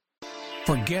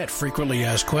Forget frequently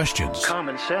asked questions.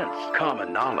 Common sense,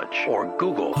 common knowledge, or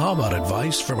Google. How about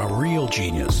advice from a real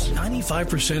genius?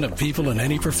 95% of people in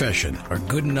any profession are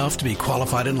good enough to be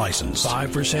qualified and licensed.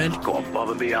 5% go above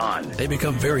and beyond. They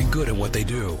become very good at what they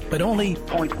do, but only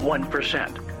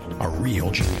 0.1% are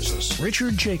real geniuses.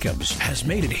 Richard Jacobs has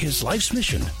made it his life's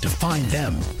mission to find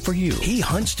them for you. He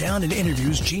hunts down and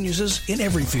interviews geniuses in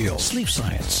every field: sleep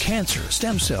science, cancer,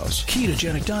 stem cells,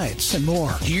 ketogenic diets, and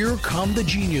more. Here come the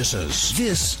geniuses.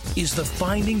 This is the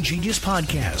Finding Genius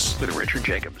Podcast with Richard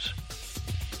Jacobs.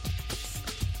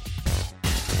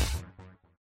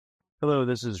 Hello,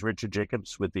 this is Richard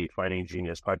Jacobs with the Finding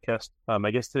Genius Podcast.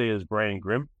 My guest today is Brian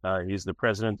Grimm. He's the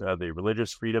president of the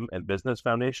Religious Freedom and Business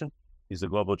Foundation. He's the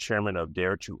global chairman of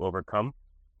Dare to Overcome.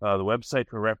 The website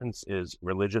for reference is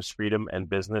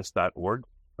religiousfreedomandbusiness.org.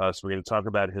 So we're going to talk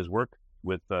about his work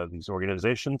with these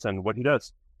organizations and what he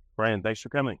does. Brian, thanks for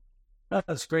coming.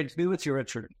 It's great to be with you,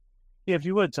 Richard. Yeah, if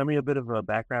you would, tell me a bit of a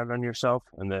background on yourself,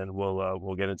 and then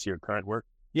we'll get into your current work.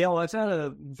 Yeah, well, I've had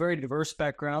a very diverse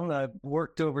background. I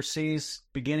worked overseas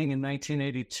beginning in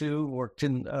 1982, worked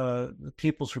in the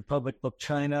People's Republic of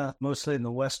China, mostly in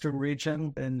the Western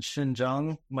region in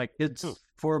Xinjiang.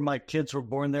 Four of my kids were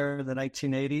born there in the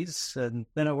 1980s. And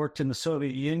then I worked in the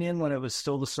Soviet Union when it was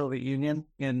still the Soviet Union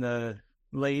in the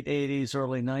late 80s,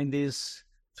 early 90s.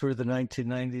 Through the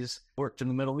 1990s, worked in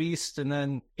the Middle East, and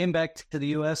then came back to the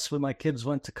U.S. when my kids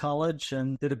went to college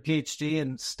and did a PhD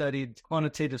and studied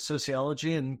quantitative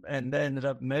sociology and ended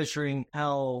up measuring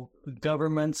how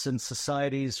governments and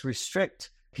societies restrict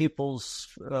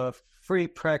people's free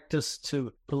practice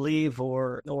to believe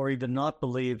or even not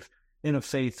believe in a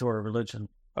faith or a religion.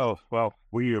 Oh, well,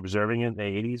 were you observing it in the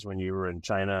 80s when you were in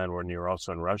China and when you were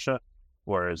also in Russia?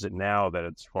 Or is it now that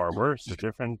it's far worse or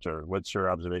different, or what's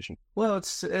your observation? Well,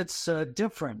 it's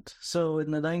different. So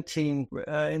in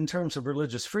in terms of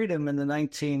religious freedom in the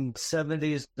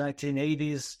 1970s,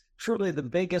 1980s, surely the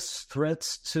biggest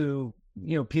threats to,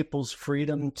 people's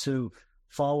freedom to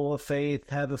follow a faith,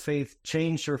 have a faith,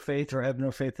 change their faith, or have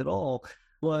no faith at all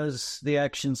was the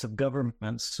actions of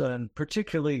governments, and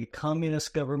particularly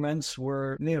communist governments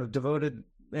were, devoted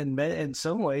in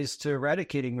some ways to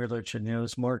eradicating religion.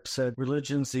 As Marx said,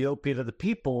 religion's the opiate of the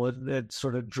people. It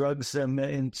sort of drugs them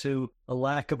into a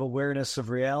lack of awareness of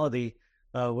reality,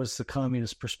 was the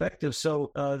communist perspective.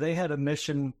 So they had a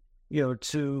mission,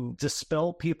 to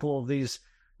dispel people of these,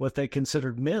 what they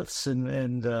considered myths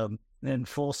and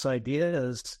false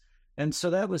ideas. And so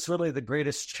that was really the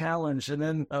greatest challenge. And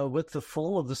then with the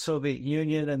fall of the Soviet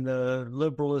Union and the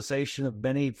liberalization of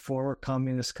many former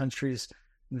communist countries,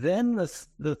 then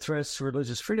the threats to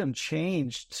religious freedom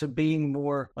changed to being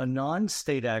more a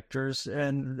non-state actors,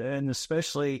 and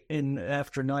especially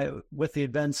with the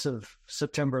events of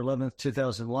September 11th,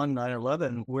 2001,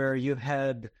 9/11, where you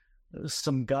had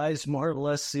some guys more or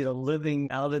less, living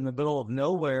out in the middle of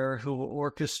nowhere who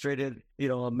orchestrated,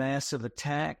 a massive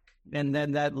attack, and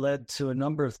then that led to a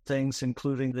number of things,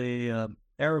 including the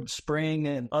Arab Spring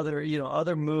and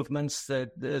other movements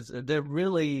that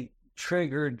really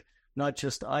triggered not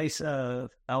just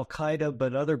Al-Qaeda,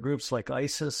 but other groups like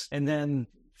ISIS. And then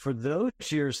for those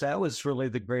years, that was really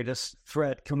the greatest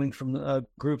threat coming from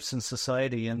groups in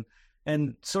society.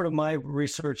 And sort of my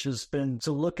research has been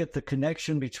to look at the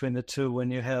connection between the two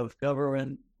when you have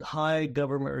high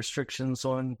government restrictions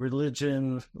on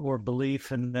religion or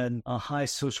belief, and then high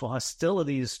social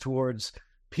hostilities towards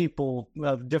people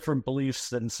of different beliefs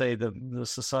than, say, the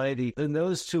society. And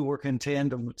those two work in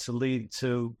tandem to lead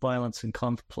to violence and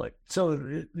conflict. So,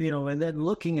 and then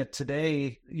looking at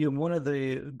today, one of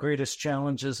the greatest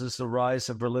challenges is the rise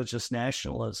of religious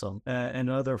nationalism and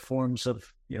other forms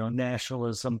of,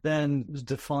 nationalism then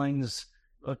defines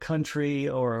a country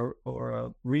or a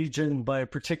region by a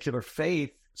particular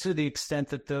faith, to the extent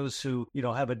that those who,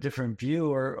 have a different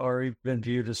view are even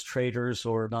viewed as traitors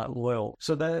or not loyal.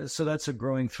 So that's a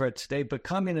growing threat today. But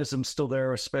communism's still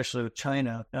there, especially with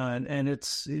China, and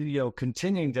it's,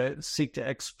 continuing to seek to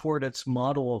export its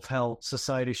model of how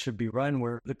society should be run,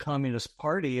 where the Communist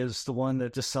Party is the one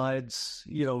that decides,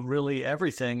 really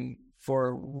everything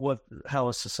for how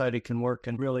a society can work.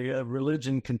 And really,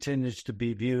 religion continues to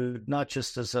be viewed not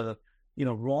just as a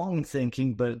wrong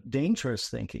thinking, but dangerous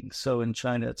thinking. So in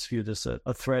China, it's viewed as a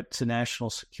threat to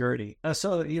national security.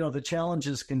 So, the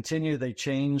challenges continue. They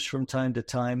change from time to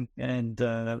time. And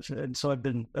so I've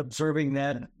been observing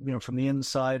that, from the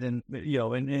inside and,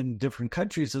 in different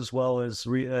countries as well as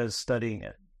studying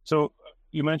it. So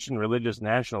you mentioned religious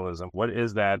nationalism. What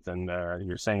is that? And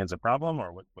you're saying it's a problem,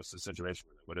 or what's the situation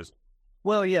with it? What is it?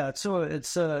 Well, yeah. So it's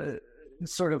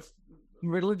sort of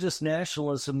religious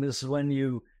nationalism is when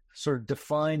you sort of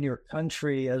define your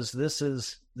country as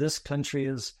this country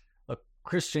is a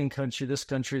Christian country, this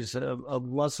country is a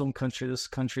Muslim country, this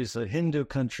country is a Hindu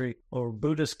country or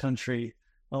Buddhist country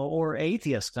or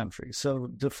atheist country. So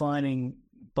defining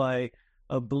by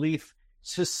a belief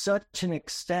to such an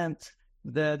extent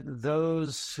that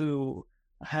those who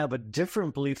have a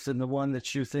different belief than the one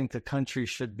that you think the country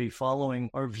should be following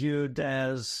are viewed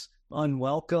as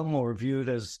unwelcome or viewed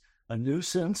as a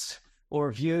nuisance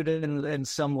or viewed in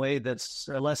some way that's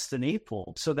less than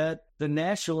equal. So that the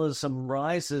nationalism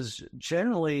rises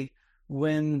generally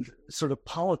when sort of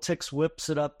politics whips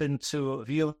it up into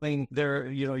viewing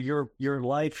your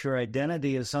life, your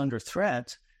identity is under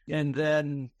threat. And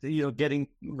then,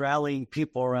 rallying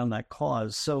people around that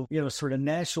cause. So, sort of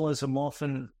nationalism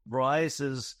often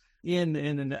rises in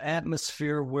an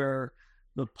atmosphere where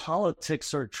the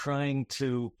politics are trying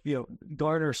to,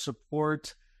 garner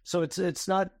support. So it's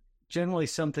not generally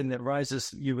something that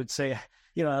rises, you would say,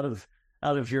 out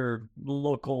of your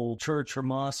local church or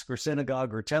mosque or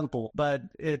synagogue or temple, but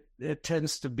it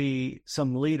tends to be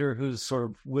some leader who's sort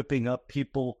of whipping up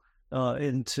people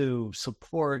into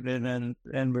support, and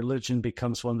religion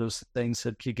becomes one of those things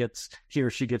that he or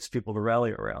she gets people to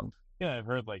rally around. Yeah, I've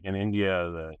heard like in India,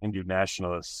 the Hindu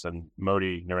nationalists and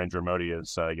Narendra Modi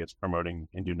is, I guess, promoting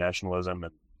Hindu nationalism,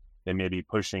 and they may be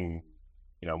pushing,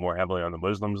 more heavily on the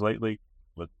Muslims lately.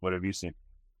 What have you seen?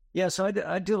 Yeah, so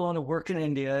I do a lot of work in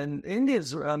India, and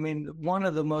India's, one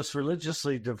of the most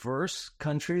religiously diverse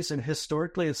countries, and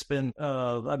historically it's been,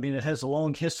 it has a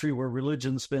long history where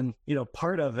religion's been,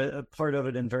 part of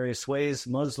it in various ways.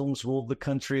 Muslims ruled the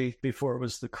country before it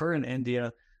was the current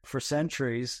India for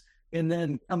centuries, and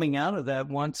then coming out of that,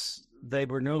 once they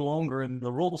were no longer in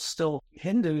the rule, still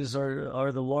Hindus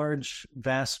are the large,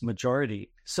 vast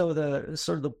majority. So the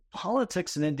sort of the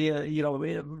politics in India,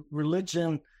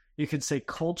 religion, you could say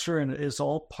culture, and is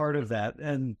all part of that.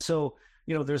 And so,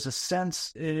 there's a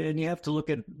sense, and you have to look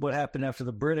at what happened after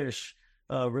the British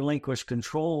relinquished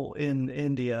control in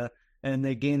India and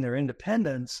they gained their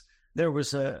independence. There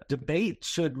was a debate,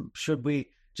 should we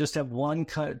just have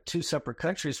two separate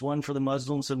countries, one for the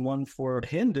Muslims and one for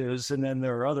Hindus, and then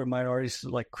there are other minorities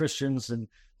like Christians and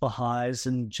Baha'is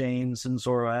and Jains and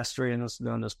Zoroastrians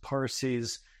known as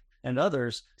Parsis and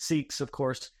others, Sikhs, of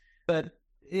course. But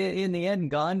in the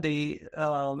end, Gandhi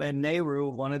and Nehru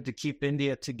wanted to keep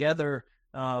India together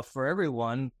for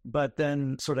everyone, but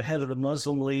then sort of head of the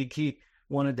Muslim League, he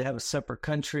wanted to have a separate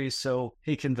country, so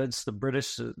he convinced the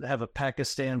British to have a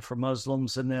Pakistan for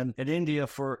Muslims and then an India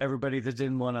for everybody that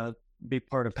didn't want to be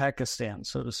part of Pakistan,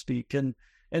 so to speak.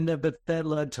 But that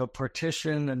led to a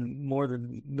partition, and more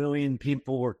than 1 million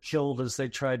people were killed as they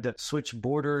tried to switch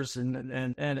borders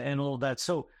and all that.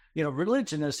 So,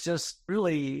 religion is just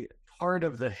really part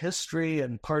of the history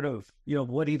and part of,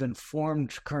 what even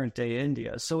formed current day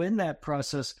India. So in that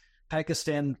process,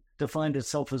 Pakistan defined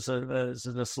itself as an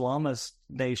Islamist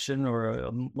nation or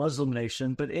a Muslim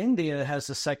nation, but India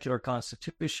has a secular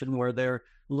constitution where they're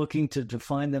looking to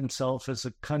define themselves as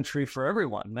a country for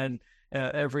everyone, and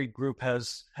every group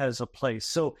has a place.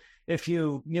 So if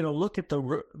you look at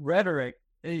the rhetoric,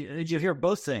 you hear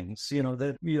both things,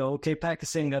 okay,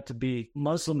 Pakistan got to be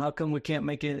Muslim. How come we can't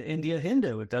make India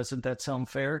Hindu? Doesn't that sound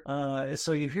fair?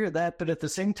 So you hear that, but at the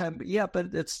same time,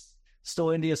 but it's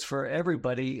still India's for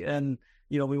everybody. And,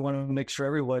 we want to make sure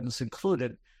everyone's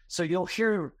included. So you'll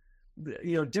hear,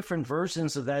 different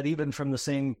versions of that, even from the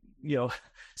same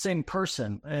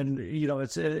person. And,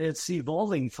 it's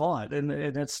evolving thought, and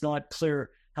it's not clear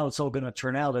how it's all going to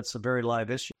turn out. It's a very live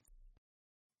issue.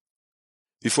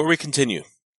 Before we continue,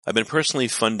 I've been personally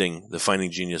funding the Finding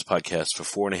Genius podcast for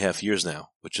 4.5 years now,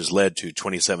 which has led to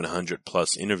 2,700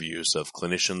 plus interviews of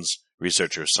clinicians,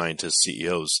 researchers, scientists,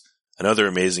 CEOs, and other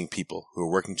amazing people who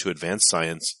are working to advance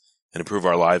science and improve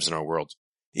our lives and our world.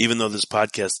 Even though this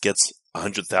podcast gets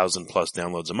 100,000 plus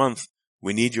downloads a month,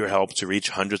 we need your help to reach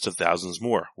hundreds of thousands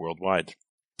more worldwide.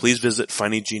 Please visit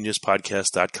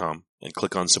findinggeniuspodcast.com and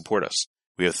click on Support Us.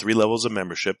 We have 3 levels of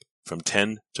membership from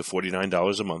 $10 to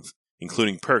 $49 a month,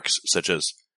 including perks such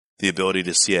as the ability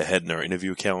to see ahead in our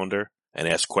interview calendar and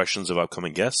ask questions of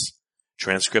upcoming guests,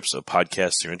 transcripts of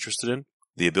podcasts you're interested in,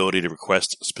 the ability to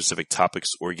request specific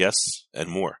topics or guests, and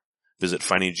more. Visit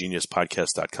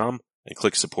findinggeniuspodcast.com and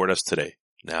click Support Us today.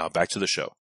 Now back to the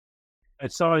show. I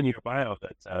saw in your bio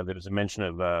that there was a mention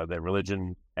of that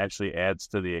religion actually adds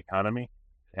to the economy,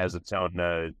 has its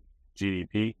own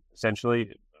GDP, essentially.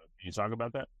 Can you talk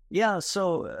about that? Yeah,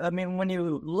 so, when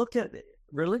you look at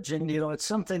religion, it's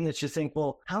something that you think,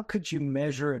 well, how could you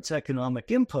measure its economic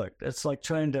input? It's like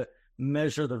trying to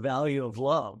measure the value of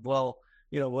love. Well,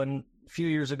 a few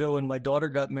years ago when my daughter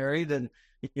got married and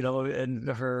and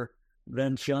her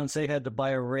then fiance had to buy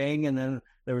a ring, and then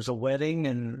there was a wedding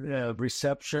and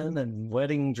reception and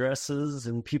wedding dresses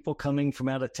and people coming from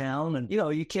out of town. And,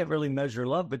 you can't really measure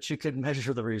love, but you can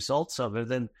measure the results of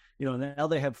it. And, now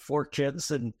they have 4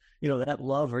 kids, and, that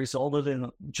love resulted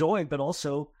in joy, but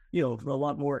also, a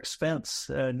lot more expense.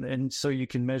 And so you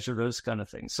can measure those kind of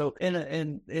things. So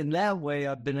in that way,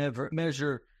 I've been able to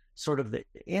measure sort of the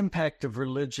impact of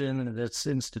religion and its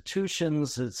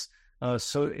institutions, its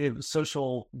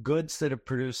social goods that it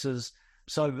produces.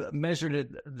 So I've measured it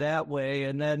that way.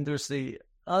 And then there's the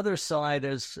other side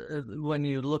is when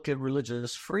you look at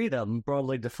religious freedom,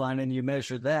 broadly defined, and you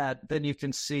measure that, then you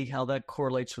can see how that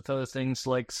correlates with other things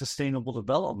like sustainable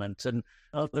development and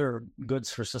other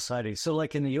goods for society. So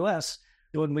like in the U.S.,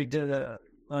 when we did a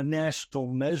national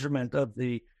measurement of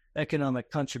the economic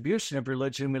contribution of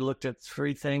religion, we looked at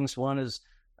 3 things. One is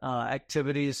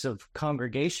activities of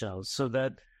congregations,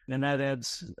 and that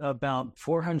adds about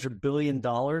 $400 billion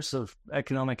of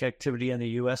economic activity in the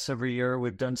U.S. every year.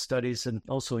 We've done studies and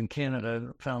also in Canada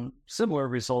and found similar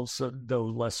results, though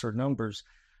lesser numbers.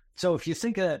 So if you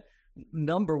think of that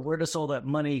number, where does all that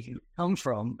money come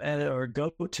from or go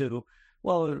to?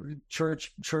 Well,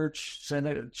 church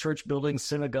buildings,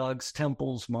 synagogues,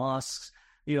 temples, mosques,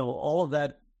 all of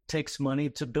that takes money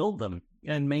to build them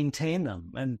and maintain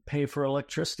them and pay for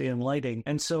electricity and lighting.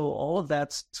 And so all of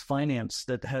that's finance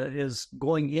that is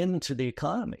going into the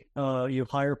economy. You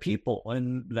hire people,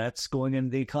 and that's going into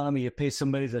the economy. You pay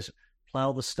somebody to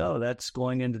plow the snow, that's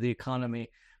going into the economy.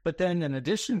 But then in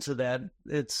addition to that,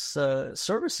 it's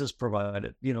services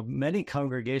provided. Many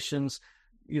congregations,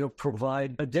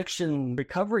 provide addiction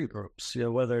recovery groups,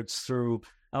 whether it's through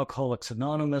Alcoholics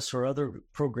Anonymous or other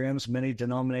programs. Many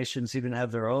denominations even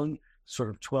have their own sort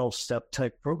of 12-step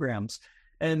type programs.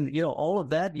 And, all of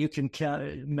that, you can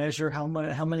measure how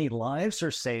many lives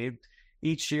are saved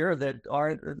each year that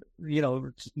aren't,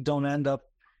 don't end up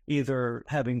either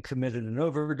having committed an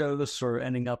overdose or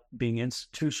ending up being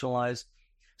institutionalized.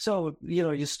 So,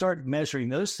 you start measuring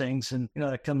those things, and,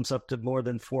 it comes up to more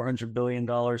than $400 billion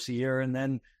a year. And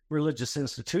then religious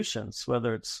institutions,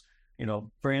 whether it's,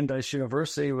 Brandeis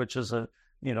University, which is a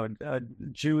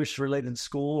Jewish-related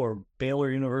school, or Baylor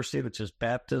University, which is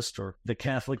Baptist, or the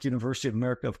Catholic University of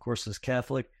America, of course, is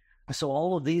Catholic. So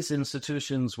all of these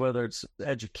institutions, whether it's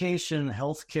education,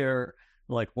 healthcare,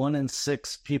 like 1 in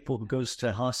 6 people who goes to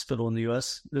a hospital in the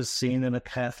U.S. is seen in a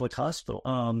Catholic hospital.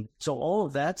 So all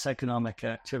of that's economic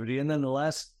activity. And then the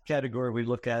last category we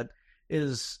look at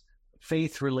is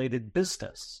faith-related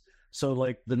business. So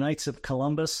like the Knights of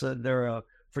Columbus, they're a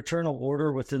fraternal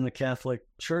order within the Catholic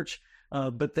Church,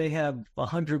 but they have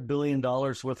 $100 billion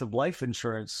worth of life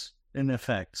insurance in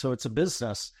effect. So it's a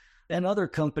business. And other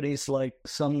companies, like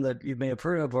some that you may have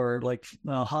heard of, are like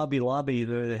Hobby Lobby.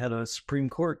 They had a Supreme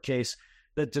Court case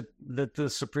that the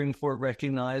Supreme Court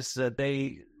recognized that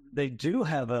they do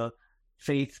have a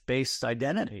faith-based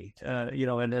identity,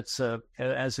 and it's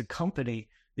as a company,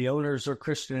 the owners are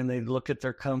Christian, and they look at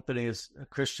their company as a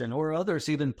Christian. Or others,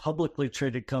 even publicly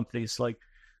traded companies like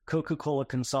Coca-Cola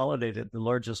Consolidated, the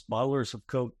largest bottlers of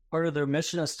Coke, part of their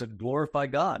mission is to glorify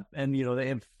God. And, they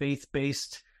have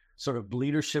faith-based sort of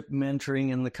leadership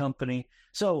mentoring in the company.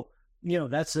 So,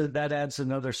 that adds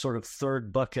another sort of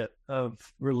third bucket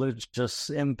of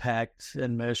religious impact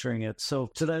and measuring it.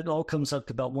 So that all comes up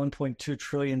to about $1.2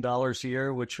 trillion a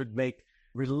year, which would make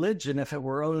religion, if it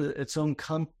were its own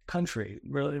country,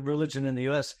 religion in the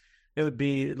U.S., it would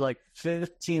be like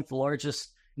 15th largest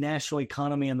national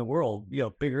economy in the world,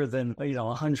 bigger than,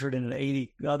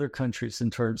 180 other countries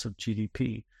in terms of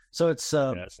GDP. So it's...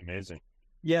 that's amazing.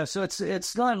 Yeah, so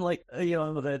it's not like,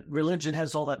 that religion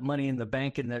has all that money in the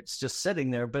bank and it's just sitting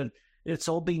there, but it's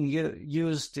all being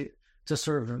used to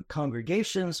serve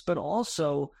congregations, but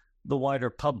also the wider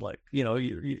public. You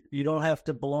don't have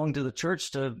to belong to the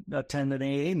church to attend an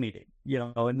AA meeting,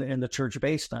 in the church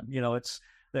basement.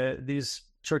 These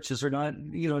churches are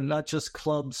not just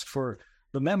clubs for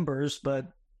the members, but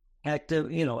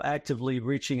actively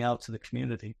reaching out to the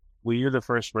community. Well, you're the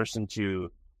first person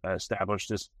to establish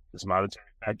this monetary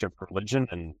factor of religion,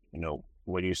 and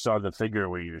when you saw the figure,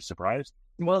 were you surprised?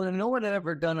 Well, no one had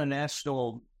ever done a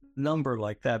national number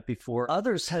like that before.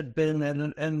 Others had been,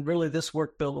 and really this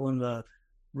work built on the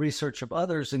research of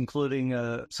others, including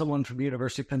someone from the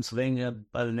University of Pennsylvania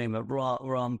by the name of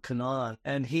Ram Kannan,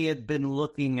 and he had been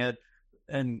looking at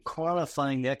and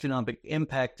quantifying the economic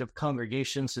impact of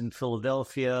congregations in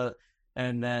Philadelphia,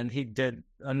 and then he did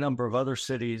a number of other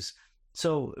cities.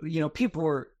 So, people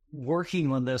were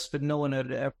working on this, but no one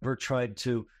had ever tried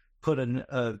to pull it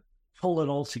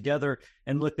all together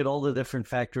and look at all the different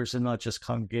factors and not just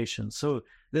congregations. So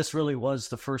this really was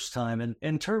the first time. And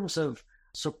in terms of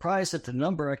surprise at the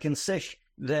number, I can say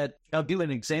that I'll give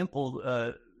an example.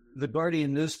 The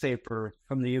Guardian newspaper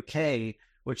from the UK,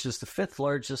 which is the fifth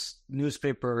largest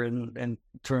newspaper in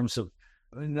terms of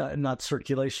not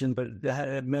circulation,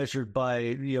 but measured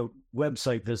by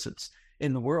website visits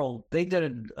in the world, they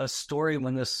did a story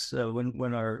when this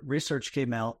when our research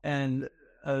came out, and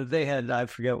they had, I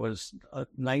forget, was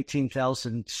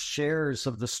 19,000 shares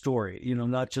of the story.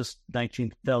 Not just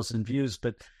 19,000 views,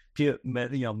 but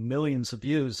millions of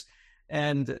views.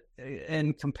 And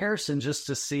in comparison, just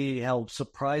to see how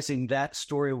surprising that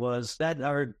story was, that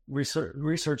our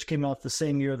research came out the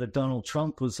same year that Donald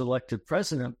Trump was elected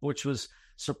president, which was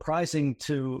surprising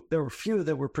there were few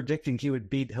that were predicting he would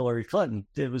beat Hillary Clinton.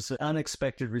 It was an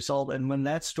unexpected result. And when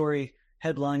that story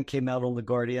headline came out on The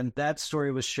Guardian, that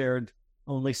story was shared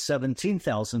only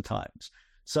 17,000 times.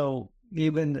 So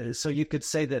you could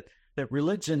say that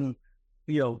religion,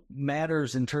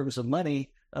 matters in terms of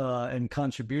money, and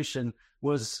contribution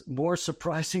was more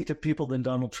surprising to people than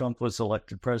Donald Trump was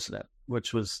elected president,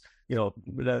 which was,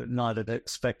 not an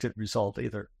expected result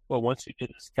either. Well, once you did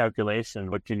this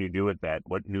calculation, what can you do with that?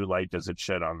 What new light does it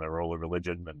shed on the role of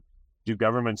religion? And do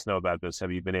governments know about this?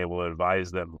 Have you been able to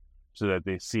advise them so that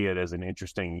they see it as an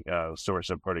interesting source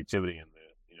of productivity in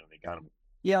the economy?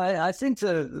 Yeah, I think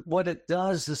what it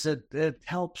does is it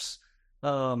helps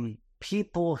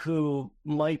people who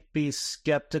might be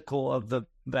skeptical of the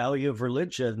value of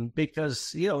religion,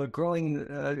 because a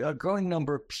growing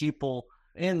number of people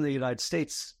in the United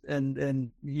States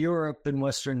and Europe and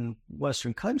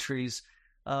Western countries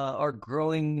are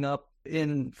growing up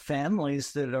in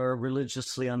families that are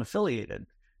religiously unaffiliated,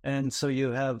 and so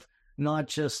you have not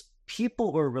just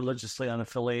people who are religiously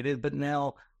unaffiliated, but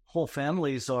now whole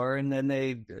families are, and then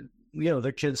they.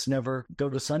 Their kids never go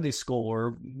to Sunday school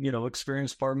or,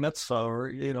 experience bar mitzvah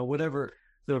or, whatever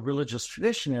the religious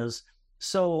tradition is.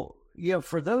 So,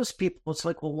 for those people, it's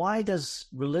like, well, why does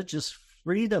religious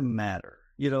freedom matter?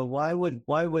 Why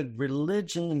would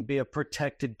religion be a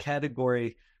protected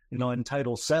category? In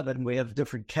Title VII, we have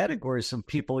different categories of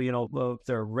people,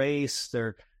 their race,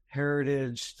 their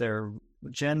heritage, their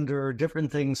gender,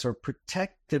 different things are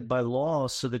protected by law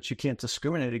so that you can't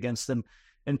discriminate against them.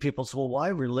 And people say, well, why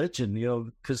religion?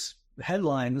 Because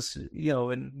headlines,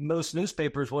 in most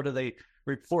newspapers, what do they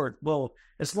report? Well,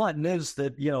 it's not news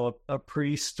that, a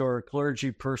priest or a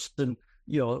clergy person,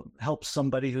 helps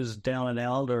somebody who's down and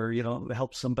out or,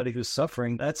 helps somebody who's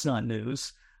suffering. That's not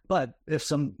news. But if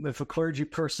a clergy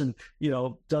person,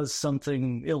 does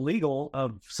something illegal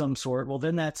of some sort, well,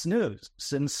 then that's news.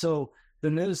 And so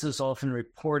the news is often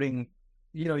reporting,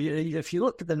 if you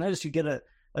look at the news, you get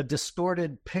a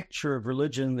distorted picture of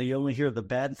religion. You only hear the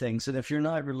bad things. And if you're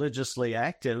not religiously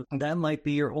active, that might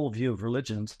be your whole view of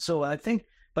religion. So I think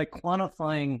by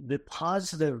quantifying the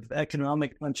positive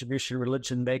economic contribution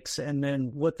religion makes, and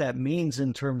then what that means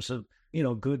in terms of,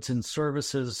 goods and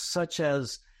services, such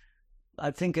as,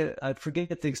 I think, I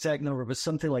forget the exact number, but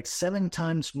something like 7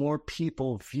 times more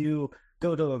people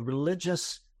go to a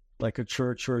religious, like a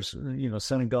church or,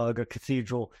 synagogue, a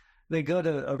cathedral. They go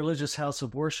to a religious house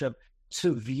of worship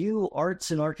to view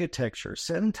arts and architecture.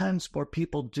 7 times more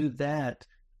people do that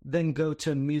than go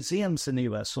to museums in the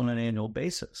U.S. on an annual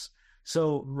basis.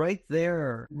 So right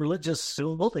there, religious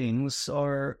buildings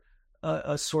are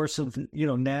a source of,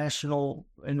 national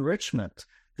enrichment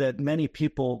that many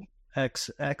people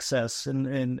access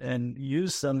and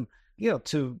use them,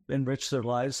 to enrich their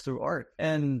lives through art.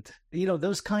 And,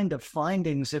 those kind of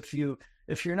findings, if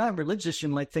you're not religious, you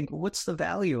might think, well, what's the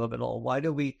value of it all? Why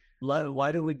do we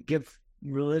give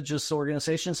religious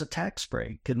organizations a tax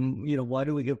break? And, why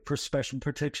do we give special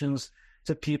protections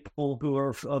to people who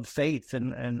are of faith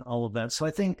and all of that? So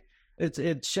I think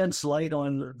it sheds light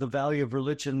on the value of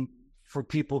religion for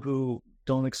people who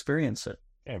don't experience it.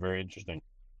 Yeah, very interesting.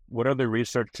 What other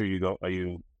research are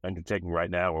you undertaking right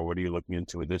now, or what are you looking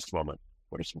into at this moment?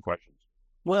 What are some questions?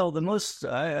 Well,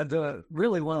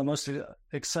 really one of the most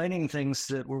exciting things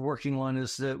that we're working on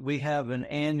is that we have an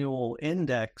annual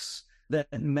index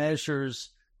that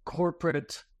measures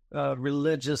corporate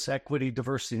religious equity,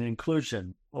 diversity, and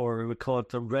inclusion, or we call it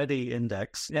the READY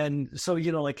Index. And so,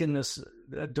 like in this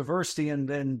diversity, and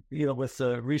then, with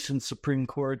the recent Supreme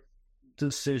Court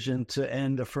decision to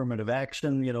end affirmative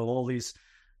action, all these,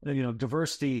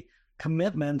 diversity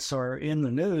commitments are in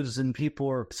the news, and people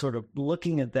are sort of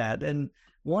looking at that. And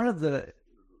one of the,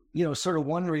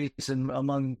 one reason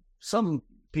among some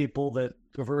people that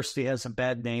diversity has a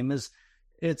bad name is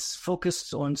it's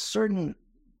focused on certain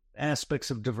aspects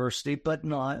of diversity, but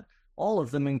not all of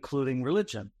them, including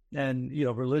religion. And,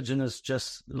 religion is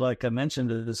just, like I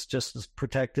mentioned, it is just as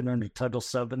protected under Title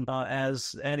VII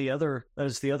as the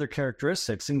other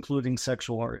characteristics, including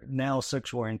sexual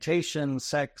orientation,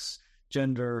 sex,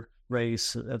 gender,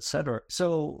 race, etc.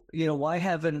 So, why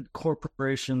haven't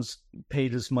corporations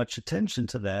paid as much attention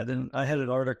to that? And I had an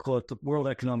article at the World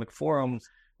Economic Forum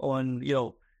on,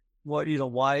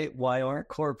 why aren't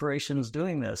corporations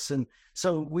doing this? And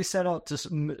so we set out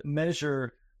to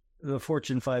measure the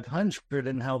Fortune 500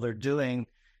 and how they're doing.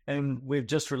 And we've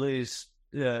just released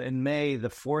in May the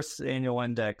 4th annual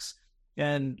index.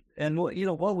 And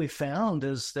what we found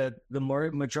is that the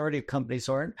majority of companies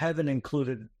haven't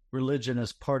included religion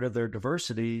as part of their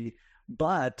diversity,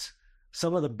 but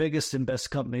some of the biggest and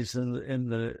best companies in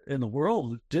the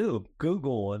world do.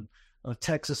 Google and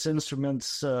Texas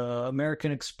Instruments,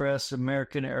 American Express,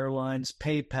 American Airlines,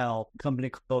 PayPal, a company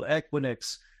called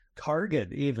Equinix,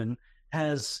 Target even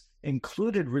has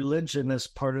included religion as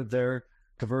part of their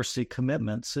diversity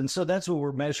commitments. And so that's what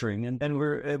we're measuring. And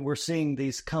we're seeing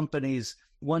these companies,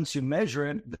 once you measure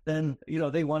it, then,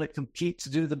 they want to compete to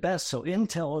do the best. So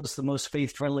Intel is the most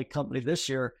faith-friendly company this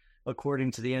year, according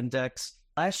to the index.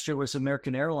 Last year was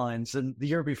American Airlines, and the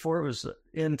year before it was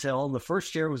Intel, and the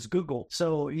first year was Google.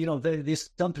 So, these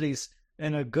companies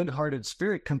in a good-hearted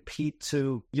spirit compete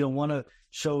to, want to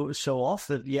show off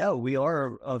that, we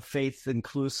are a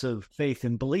faith-inclusive faith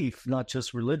and belief, not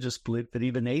just religious belief, but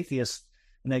even atheists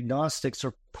and agnostics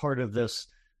are part of this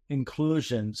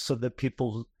inclusion so that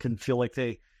people can feel like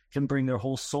they can bring their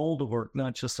whole soul to work,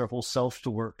 not just their whole self to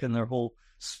work and their whole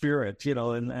spirit,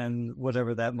 and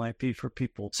whatever that might be for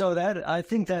people. So I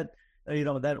think that,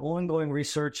 that ongoing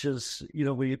research is,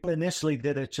 we initially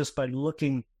did it just by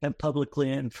looking at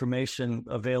publicly information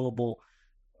available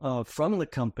from the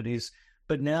companies.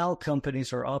 But now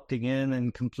companies are opting in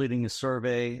and completing a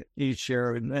survey each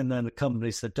year. And then the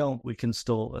companies that don't, we can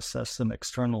still assess them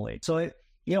externally. So,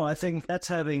 I think that's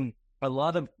having a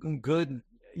lot of good,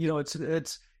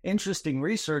 it's interesting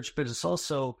research, but it's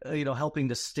also, helping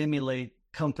to stimulate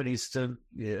companies to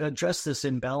address this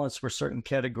imbalance where certain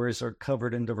categories are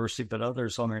covered in diversity, but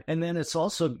others aren't. And then it's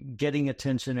also getting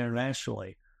attention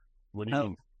internationally. What do you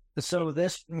mean? So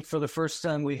this, for the first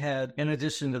time, we had, in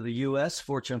addition to the U.S.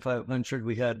 Fortune 500,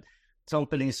 we had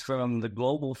companies from the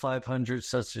Global 500,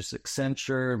 such as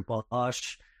Accenture,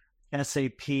 Bosch,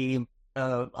 SAP,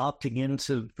 opting in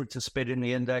to participate in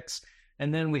the index.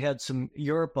 And then we had some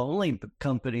Europe-only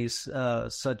companies,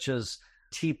 such as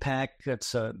TPAC,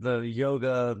 that's the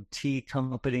yoga tea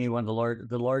company, one of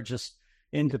the largest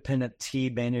independent tea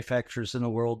manufacturers in the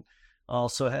world.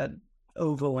 Also had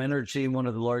OVO Energy, one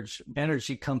of the large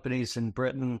energy companies in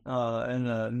Britain, and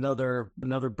another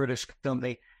British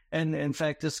company. And in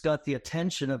fact, this got the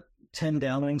attention of 10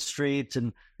 Downing Street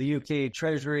and the UK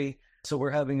Treasury. So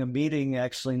we're having a meeting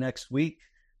actually next week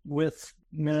with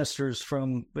ministers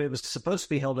from, it was supposed to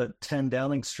be held at 10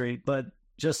 Downing Street, but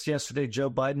just yesterday, Joe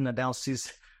Biden announced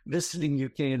he's visiting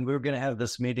UK, and we're going to have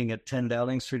this meeting at 10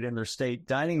 Downing Street in their state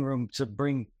dining room to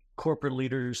bring corporate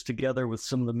leaders together with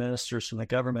some of the ministers from the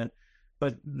government.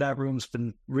 But that room's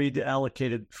been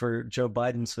reallocated for Joe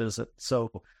Biden's visit. So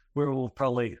we'll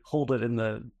probably hold it in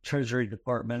the Treasury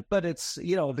Department. But it's,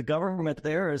 the government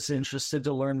there is interested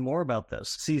to learn more about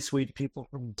this. C-suite people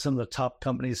from some of the top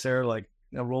companies there, like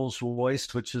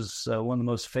Rolls-Royce, which is one of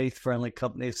the most faith-friendly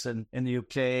companies in the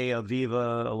UK,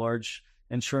 Aviva, a large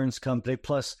insurance company,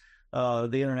 plus the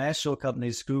international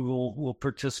companies. Google will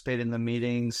participate in the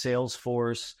meeting,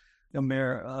 Salesforce,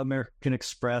 American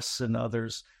Express, and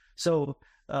others. So,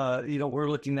 we're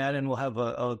looking at, and we'll have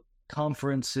a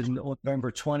conference in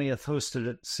November 20th hosted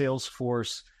at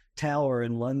Salesforce Tower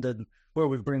in London, where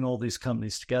we bring all these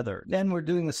companies together. And we're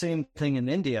doing the same thing in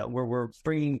India, where we're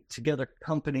bringing together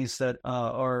companies that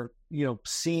are,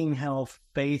 seeing how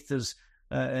faith is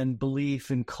and belief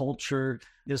and culture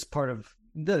is part of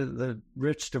the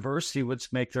rich diversity,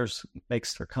 which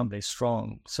makes their company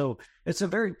strong. So it's a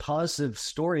very positive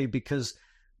story because,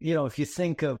 if you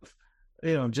think of,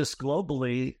 just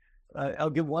globally, I'll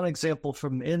give one example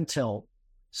from Intel.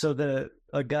 So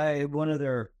one of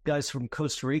their guys from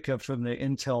Costa Rica, from the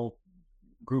Intel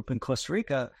group in Costa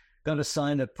Rica, got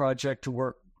assigned a project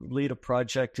to lead a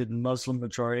project in Muslim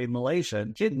majority Malaysia.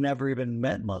 He had never even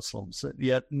met Muslims,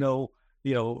 yet how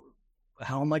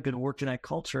am I going to work in that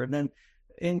culture? And then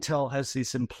Intel has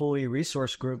these employee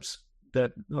resource groups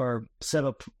that are set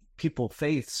up people of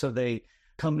faith. So they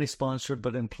company sponsored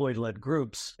but employee led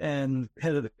groups. And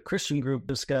head of the Christian group,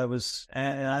 this guy was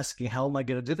asking, how am I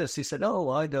going to do this? He said, oh,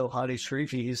 I know Hadi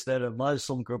Sharifi. He's at a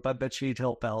Muslim group. I bet you he'd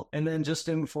help out. And then just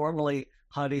informally,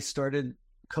 Hadi started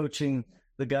coaching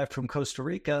the guy from Costa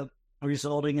Rica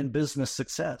resulting in business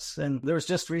success. And there was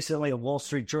just recently a Wall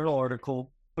Street Journal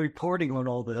article reporting on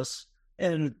all this.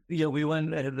 And, we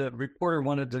went, and the reporter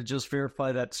wanted to just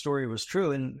verify that story was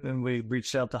true. And we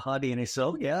reached out to Hadi, and he said,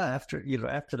 oh, yeah,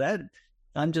 after that,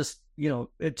 I'm just,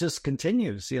 it just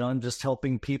continues. I'm just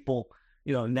helping people,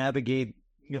 navigate,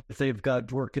 if they've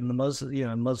got work in the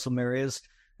Muslim areas,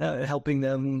 helping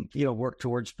them, work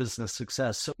towards business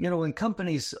success. So, when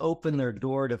companies open their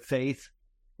door to faith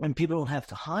and people don't have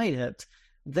to hide it,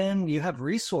 then you have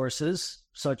resources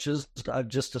such as I've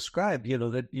just described,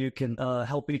 that you can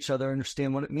help each other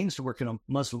understand what it means to work in a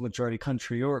Muslim majority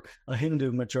country or a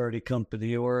Hindu majority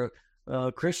company or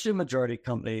a Christian majority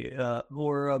company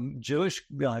or Jewish.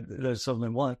 There's only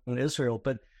one in Israel,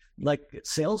 but like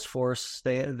Salesforce,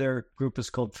 their group is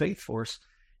called FaithForce.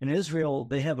 In Israel,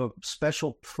 they have a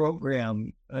special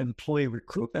program, employee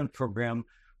recruitment program,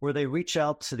 where they reach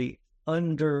out to the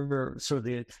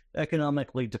the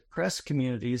economically depressed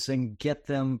communities and get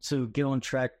them to get on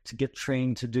track to get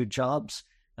trained to do jobs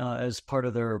as part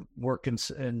of their work in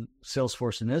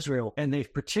Salesforce in Israel. And they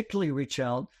particularly reach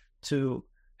out to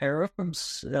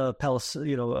Arabs, Arab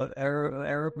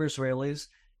Israelis,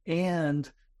 and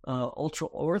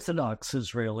ultra-Orthodox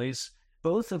Israelis,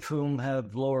 both of whom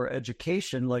have lower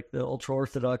education. Like the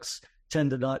ultra-Orthodox tend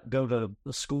to not go to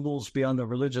the schools beyond the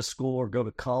religious school or go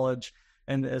to college.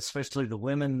 And especially the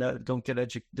women that don't get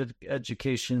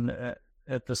education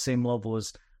at the same level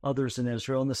as others in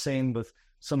Israel, and the same with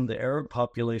some of the Arab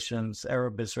populations,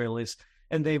 Arab Israelis.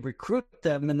 And they recruit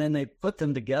them, and then they put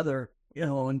them together,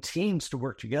 in teams to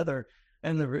work together.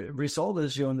 And the result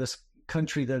is, in this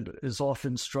country that is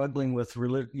often struggling with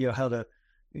how to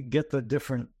get the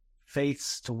different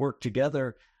faiths to work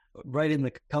together, right in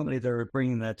the company they're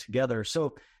bringing that together.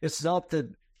 So it's not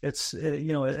that it's,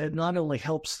 it not only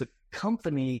helps the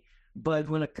company, but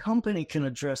when a company can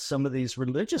address some of these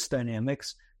religious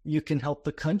dynamics, you can help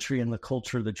the country and the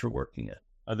culture that you're working in.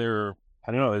 Are there,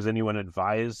 does anyone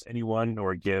advise anyone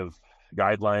or give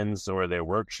guidelines, or their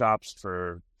workshops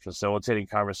for facilitating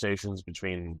conversations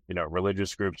between,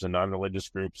 religious groups and non-religious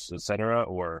groups, etc.?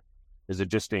 Or is it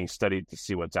just being studied to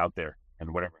see what's out there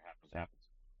and whatever happens?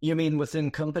 You mean within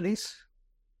companies?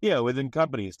 Yeah, within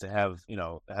companies to have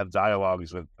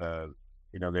dialogues with,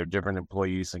 their different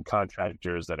employees and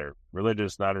contractors that are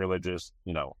religious, non-religious,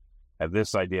 have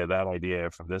this idea, that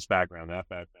idea, from this background, that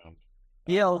background.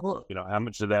 Yeah. Well, how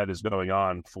much of that is going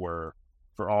on for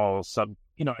all sub,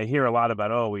 I hear a lot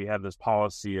about, we have this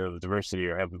policy of diversity,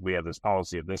 or we have this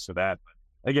policy of this or that.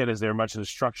 But again, is there much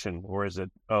instruction, or is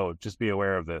it, just be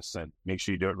aware of this and make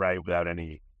sure you do it right without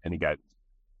any guidance?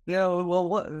 Yeah. Well,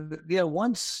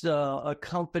 once a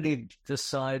company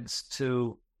decides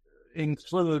to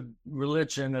include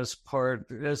religion as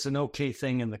an okay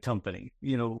thing in the company,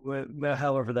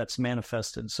 however that's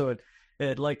manifested. So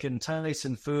it like in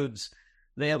Tyson Foods,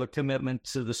 they have a commitment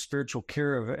to the spiritual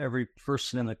care of every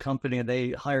person in the company, and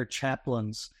they hire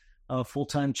chaplains,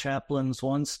 full-time chaplains,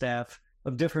 on staff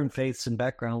of different faiths and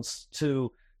backgrounds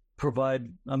to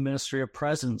provide a ministry of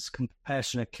presence,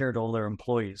 compassionate care to all their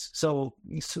employees. So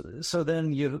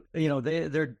then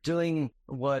they're doing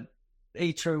what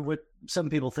some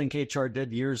people think HR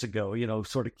did years ago,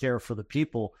 sort of care for the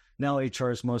people. Now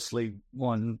HR is mostly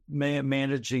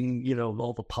managing,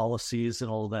 all the policies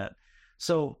and all that.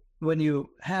 So when you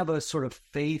have a sort of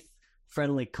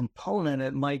faith-friendly component,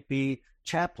 it might be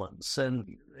chaplains.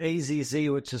 And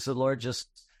AZZ, which is the largest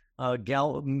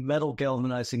metal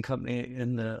galvanizing company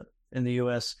in the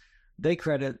U.S., they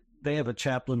have a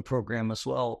chaplain program as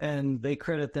well. And they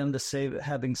credit them to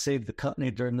having saved the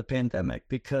company during the pandemic,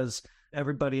 because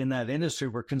everybody in that industry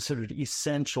were considered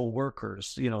essential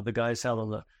workers, the guys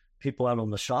people out on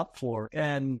the shop floor.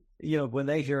 And, when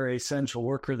they hear essential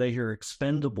worker, they hear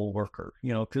expendable worker,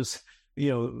 because, they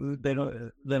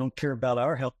don't care about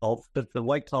our health, but the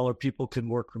white collar people can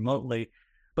work remotely.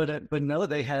 But no,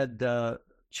 they had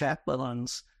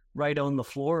chaplains right on the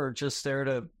floor, just there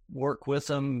to work with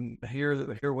them,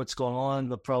 hear what's going on,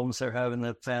 the problems they're having,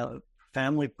 the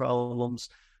family problems,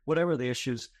 whatever the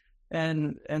issues.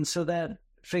 And so that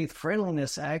faith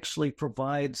friendliness actually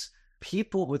provides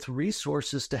people with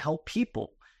resources to help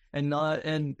people and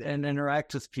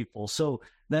interact with people. So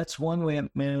that's one way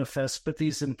it manifests. But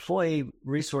these employee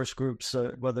resource groups,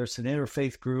 whether it's an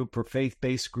interfaith group or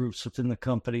faith-based groups within the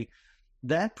company,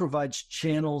 that provides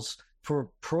channels for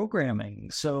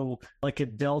programming. So like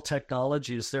at Dell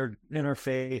Technologies, their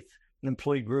interfaith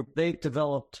employee group, they've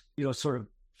developed, sort of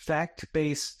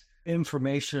fact-based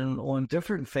information on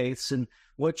different faiths and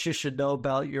what you should know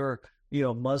about your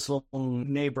Muslim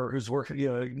neighbor who's working,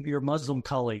 your Muslim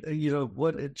colleague,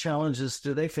 what challenges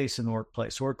do they face in the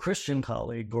workplace, or a Christian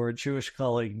colleague or a Jewish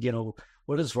colleague,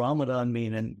 what does Ramadan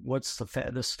mean? And what's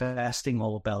this fasting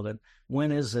all about? And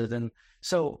when is it? And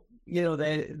so,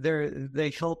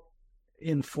 they help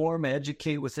inform,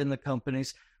 educate within the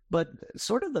companies. But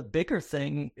sort of the bigger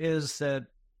thing is that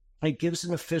it gives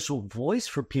an official voice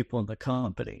for people in the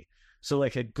company. So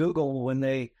like at Google, when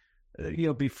they,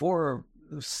 before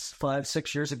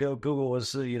 5-6 years ago, Google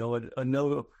was, a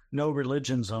no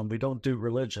religion zone. We don't do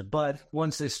religion. But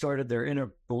once they started their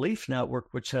Inner Belief Network,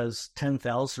 which has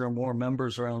 10,000 or more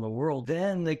members around the world,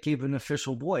 then they gave an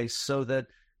official voice so that,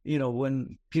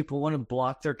 when people want to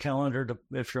block their calendar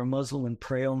if you're a Muslim and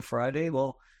pray on Friday,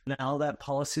 well, now that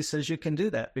policy says you can do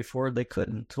that. Before they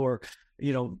couldn't. Or,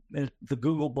 the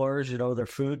Google bars, their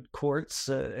food courts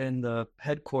and the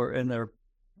headquarters and their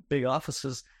big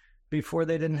offices, before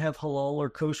they didn't have halal or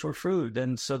kosher food.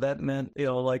 And so that meant,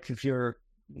 like if you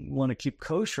want to keep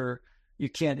kosher, you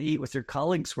can't eat with your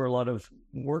colleagues where a lot of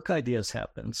work ideas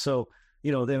happen. So,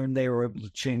 they were able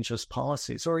to change those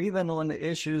policies. Or even on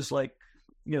issues like,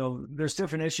 there's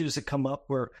different issues that come up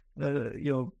where,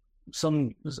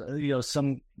 some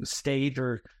state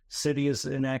or city is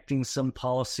enacting some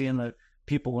policy and the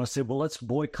people want to say, well, let's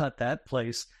boycott that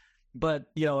place. But,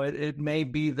 it may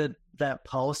be that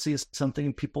policy is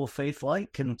something people of faith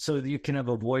like. And so you can have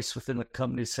a voice within the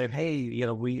company say, hey,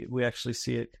 we actually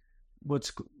see it.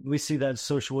 We see that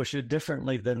social issue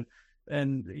differently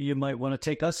and you might want to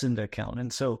take us into account.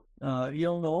 And so,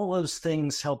 all those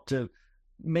things help to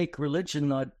make religion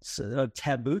not a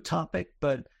taboo topic,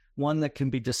 but one that can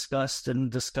be discussed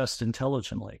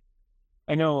intelligently.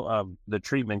 I know the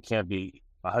treatment can't be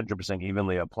 100%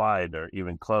 evenly applied or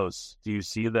even close. Do you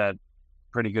see that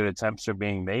pretty good attempts are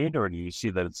being made, or do you see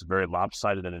that it's very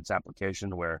lopsided in its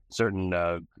application where certain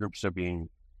groups are being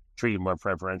treated more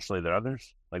preferentially than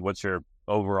others? Like, what's your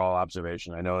overall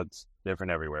observation? I know it's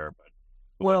different everywhere, but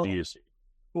what do you see?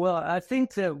 Well, I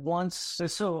think that when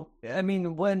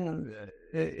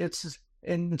it's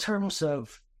in terms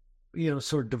of,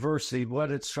 sort of diversity,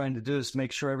 what it's trying to do is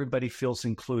make sure everybody feels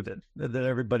included, that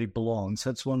everybody belongs.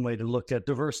 That's one way to look at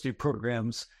diversity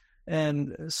programs.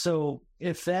 And so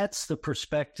if that's the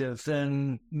perspective,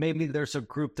 then maybe there's a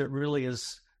group that really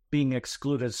is being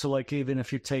excluded. So like, even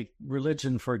if you take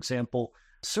religion, for example,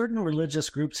 certain religious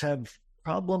groups have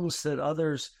problems that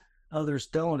others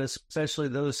don't, especially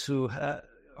those who have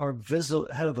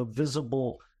a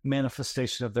visible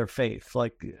manifestation of their faith.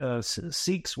 Like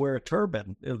Sikhs wear a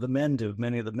turban. Many of the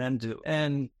men do.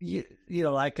 And,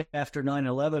 like after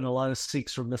 9/11, a lot of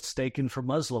Sikhs were mistaken for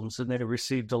Muslims and they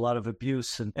received a lot of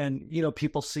abuse. And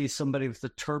people see somebody with a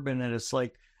turban and it's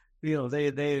like,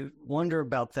 they wonder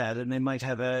about that and they might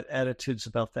have attitudes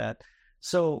about that.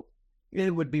 So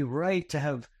it would be right to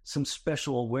have some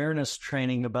special awareness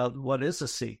training about what is a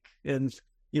Sikh and,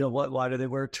 why do they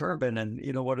wear a turban and,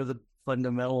 what are the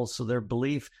fundamentals of their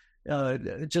belief,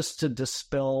 just to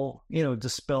dispel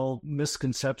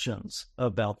misconceptions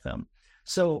about them.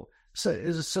 So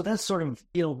that's sort of,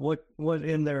 what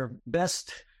in their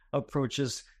best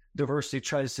approaches diversity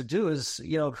tries to do is,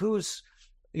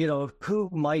 who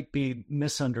might be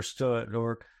misunderstood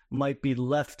or might be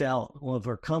left out of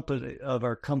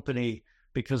our company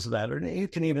because of that. Or you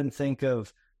can even think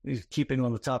of, keeping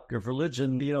on the topic of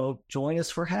religion, join us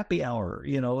for happy hour,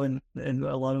 and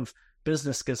a lot of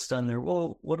business gets done there.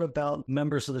 Well, what about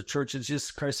members of the Church of Jesus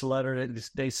Christ of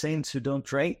Latter-day Saints who don't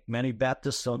drink? Many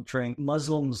Baptists don't drink.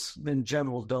 Muslims in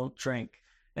general don't drink.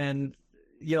 And,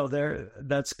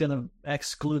 that's going to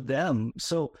exclude them.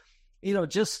 So,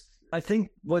 I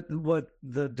think what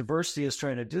the diversity is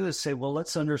trying to do is say, well,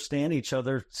 let's understand each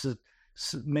other to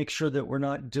make sure that we're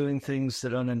not doing things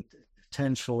that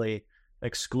unintentionally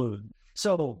exclude.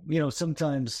 So,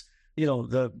 sometimes,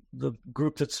 the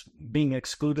group that's being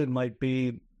excluded might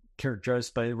be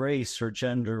characterized by race or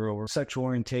gender or sexual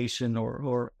orientation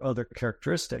or other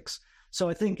characteristics. So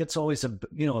I think it's always a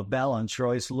balance. You're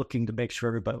always looking to make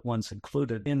sure everyone's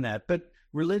included in that. But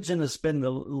religion has been the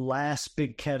last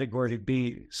big category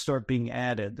to start being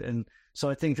added. And so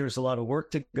I think there's a lot of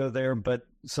work to go there, but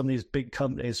some of these big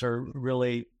companies are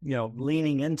really,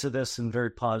 leaning into this in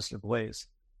very positive ways.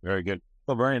 Very good.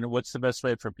 Well, Brian, what's the best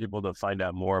way for people to find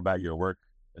out more about your work?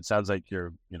 It sounds like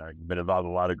you've been involved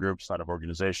in a lot of groups, a lot of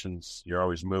organizations. You're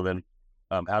always moving.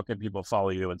 How can people follow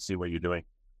you and see what you're doing?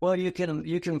 Well, you can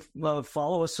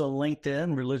follow us on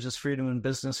LinkedIn, Religious Freedom and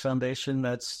Business Foundation.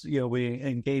 That's, we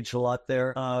engage a lot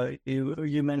there.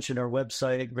 You mentioned our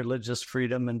website,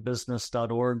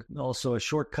 religiousfreedomandbusiness.org. Also, a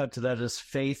shortcut to that is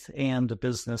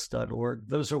faithandbusiness.org.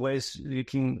 Those are ways you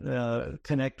can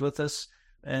connect with us.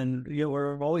 And,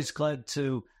 we're always glad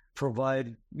to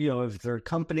provide, if there are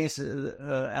companies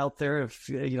out there,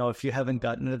 if you haven't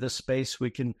gotten into this space, we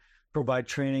can provide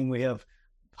training. We have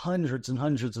hundreds and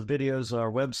hundreds of videos on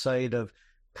our website of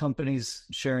companies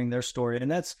sharing their story.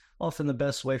 And that's often the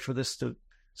best way for this to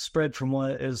spread from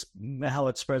how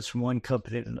it spreads from one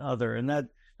company to another. And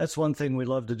that's one thing we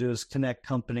love to do is connect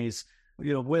companies,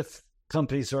 with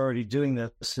companies who are already doing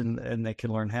this and they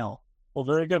can learn how. Well,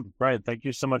 very good. Brian, thank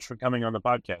you so much for coming on the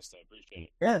podcast. I appreciate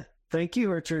it. Yeah. Thank you,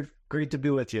 Richard. Great to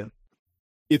be with you.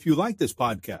 If you like this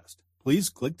podcast, please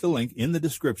click the link in the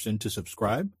description to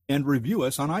subscribe and review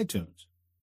us on iTunes.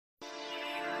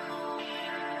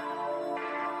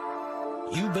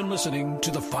 You've been listening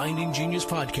to the Finding Genius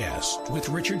podcast with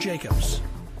Richard Jacobs.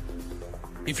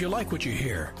 If you like what you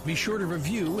hear, be sure to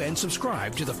review and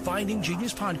subscribe to the Finding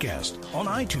Genius podcast on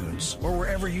iTunes or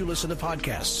wherever you listen to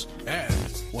podcasts.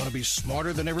 And want to be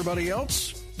smarter than everybody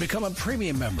else? Become a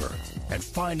premium member at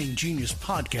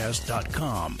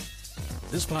findinggeniuspodcast.com.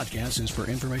 This podcast is for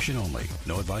information only.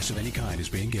 No advice of any kind is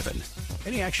being given.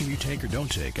 Any action you take or don't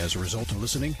take as a result of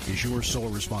listening is your sole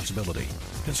responsibility.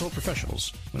 Consult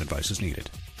professionals when advice is needed.